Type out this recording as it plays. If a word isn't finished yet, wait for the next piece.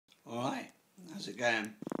How's it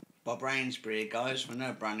going? Bob Rainsbury, guys, with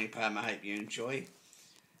another brand new poem I hope you enjoy.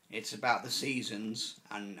 It's about the seasons,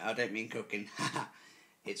 and I don't mean cooking.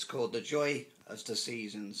 It's called The Joy of the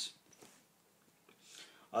Seasons.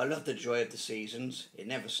 I love the joy of the seasons. It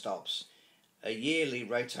never stops. A yearly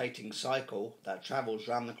rotating cycle that travels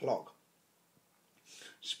round the clock.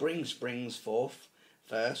 Spring springs forth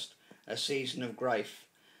first, a season of growth.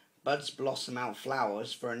 Buds blossom out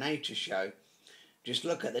flowers for a nature show. Just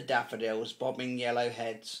look at the daffodils bobbing yellow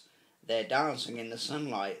heads. They're dancing in the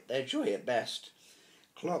sunlight, their joy at best.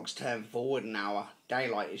 Clocks turn forward an hour,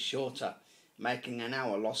 daylight is shorter, making an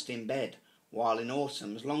hour lost in bed, while in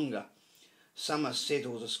autumn's longer. Summer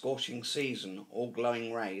sizzles a scorching season, all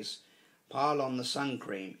glowing rays. Pile on the sun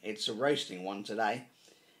cream, it's a roasting one today.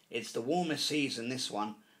 It's the warmest season, this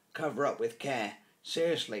one. Cover up with care.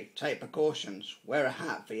 Seriously, take precautions. Wear a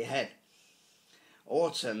hat for your head.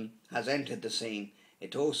 Autumn has entered the scene.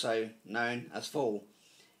 It's also known as fall.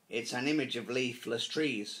 It's an image of leafless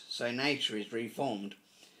trees, so nature is reformed.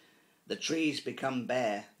 The trees become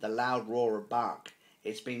bare, the loud roar of bark.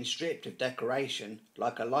 It's been stripped of decoration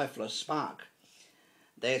like a lifeless spark.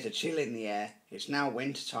 There's a chill in the air. It's now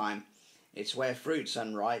winter time. It's where fruits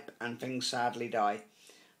unripe and things sadly die.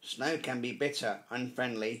 Snow can be bitter,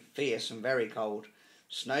 unfriendly, fierce and very cold.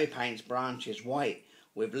 Snow paints branches white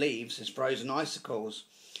with leaves as frozen icicles.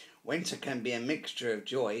 Winter can be a mixture of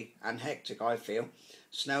joy and hectic, I feel.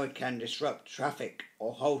 Snow can disrupt traffic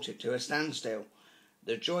or halt it to a standstill.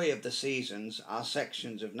 The joy of the seasons are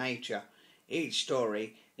sections of nature. Each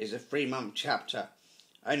story is a 3-month chapter.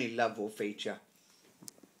 Only love will feature.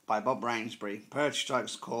 By Bob Rainsbury. Poetry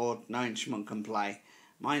strikes a chord, no instrument can play.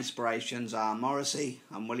 My inspirations are Morrissey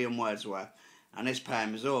and William Wordsworth, and this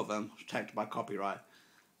poem is all of them protected by copyright.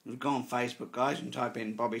 If you go on Facebook, guys, and type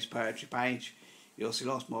in Bobby's Poetry page, you'll see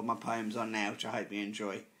lots more of my poems on there, which I hope you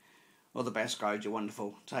enjoy. All the best, guys. You're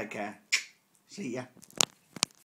wonderful. Take care. See ya.